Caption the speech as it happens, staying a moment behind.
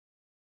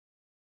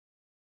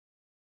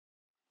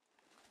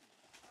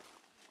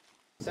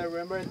So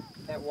remember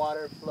that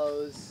water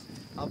flows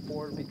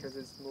upward because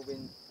it's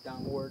moving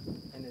downward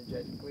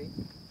energetically.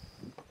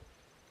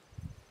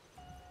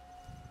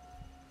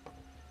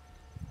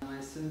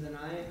 My students and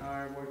I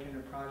are working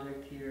on a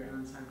project here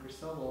on San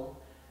Cristobal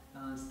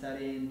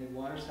studying the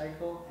water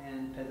cycle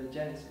and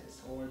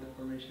pedogenesis, or the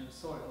formation of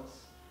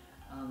soils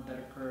that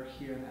occur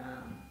here on the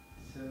island.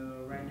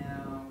 So right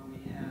now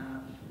we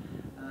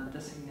have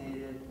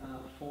designated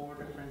 4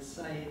 different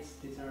sites.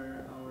 These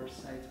are our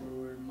sites where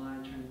we're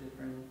monitoring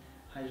different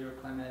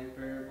hydroclimatic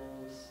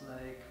variables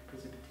like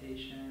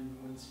precipitation,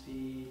 wind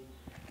speed,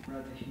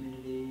 relative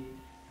humidity.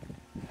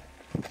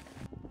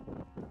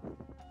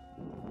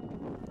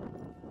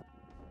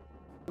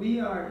 We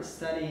are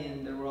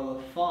studying the role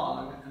of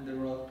fog and the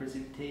role of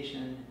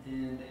precipitation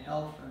in the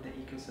health of the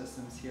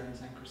ecosystems here in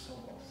San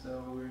Cristobal.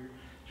 So we're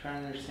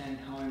trying to understand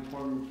how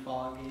important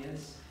fog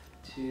is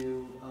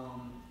to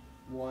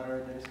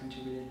water that is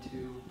contributed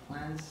to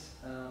plants,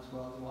 as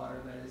well as water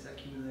that is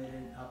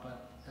accumulated up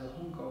at El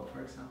Junco,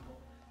 for example.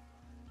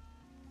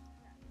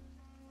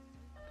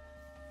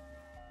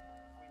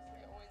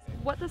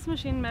 What this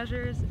machine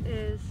measures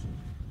is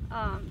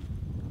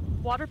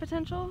water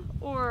potential,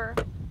 or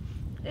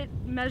it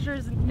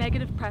measures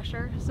negative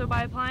pressure. So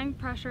by applying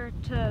pressure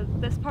to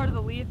this part of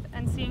the leaf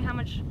and seeing how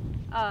much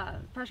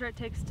pressure it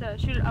takes to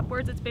shoot it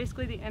upwards, it's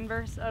basically the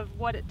inverse of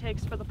what it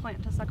takes for the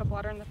plant to suck up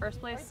water in the first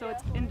place. So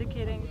it's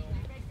indicating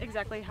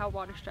exactly how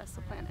water stressed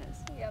the plant is.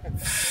 Yep.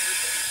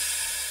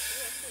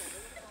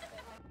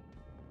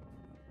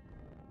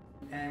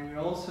 And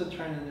we're also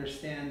trying to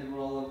understand the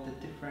role of the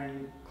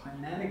different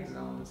climatic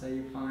zones that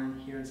you find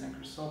here in San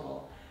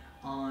Cristobal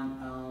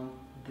on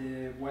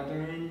the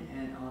weathering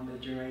and on the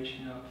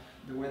generation of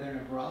the weathering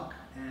of rock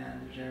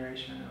and the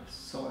generation of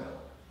soil,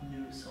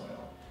 new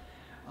soil.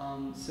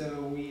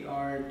 So we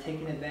are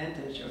taking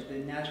advantage of the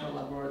natural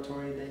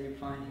laboratory that you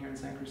find here in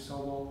San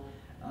Cristobal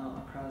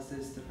across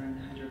these different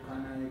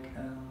hydroclimatic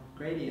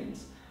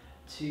gradients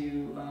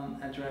to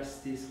address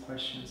these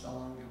questions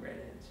along the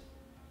gradients.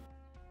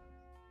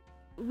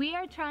 We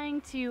are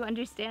trying to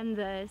understand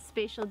the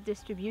spatial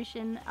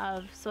distribution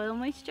of soil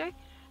moisture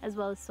as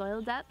well as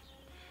soil depth.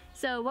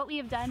 So what we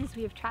have done is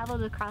we have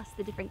traveled across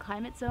the different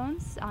climate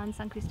zones on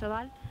San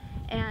Cristobal,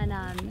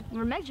 and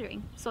we're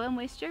measuring soil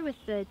moisture with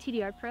the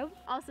TDR probe,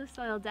 also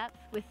soil depth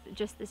with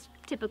just this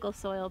typical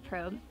soil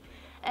probe.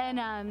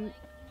 And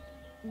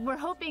we're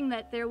hoping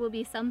that there will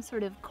be some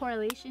sort of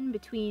correlation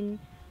between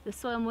the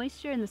soil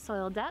moisture and the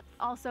soil depth,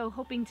 also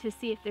hoping to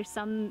see if there's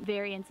some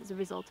variance as a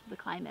result of the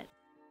climate.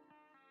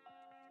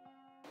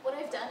 What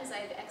I've done is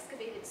I've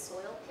excavated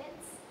soil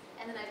pits,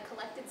 and then I've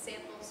collected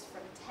samples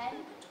from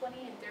 10,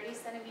 20, and 30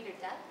 centimeter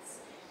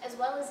depths, as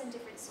well as in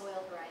different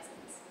soil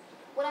horizons.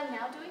 What I'm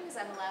now doing is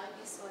I'm allowing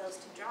these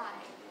soils to dry,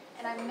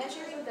 and I'm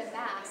measuring the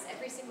mass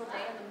every single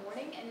day in the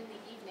morning and in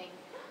the evening.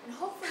 And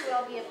hopefully what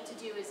I'll be able to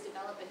do is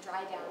develop a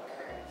dry down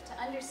curve to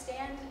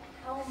understand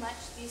how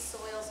much these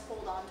soils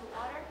hold on to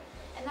water,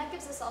 and that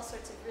gives us all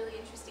sorts of really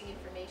interesting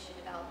information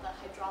about the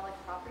hydraulic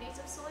properties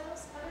of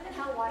soils and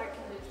how water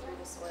can move through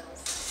the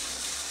soils.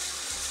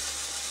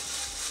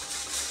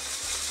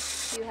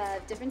 You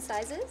have different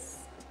sizes.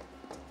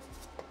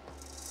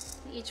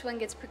 Each one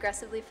gets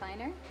progressively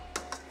finer.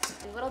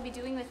 And what I'll be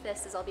doing with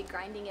this is I'll be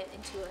grinding it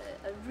into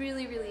a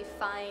really, really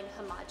fine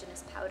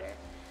homogeneous powder.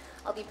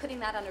 I'll be putting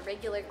that on a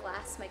regular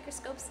glass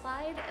microscope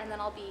slide, and then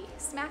I'll be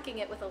smacking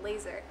it with a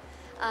laser.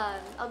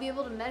 I'll be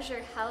able to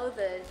measure how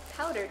the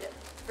powdered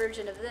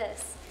version of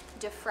this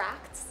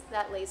diffracts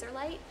that laser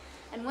light.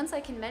 And once I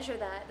can measure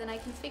that, then I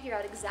can figure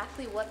out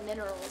exactly what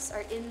minerals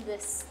are in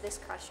this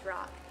crushed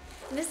rock.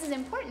 And this is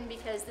important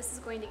because this is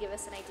going to give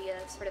us an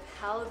idea of sort of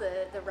how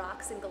the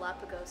rocks in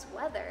Galapagos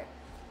weather.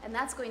 And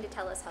that's going to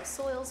tell us how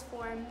soils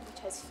form,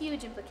 which has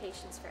huge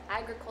implications for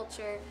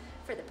agriculture,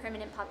 for the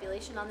permanent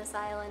population on this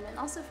island, and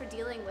also for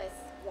dealing with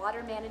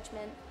water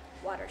management,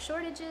 water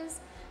shortages,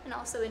 and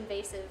also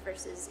invasive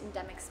versus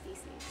endemic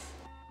species.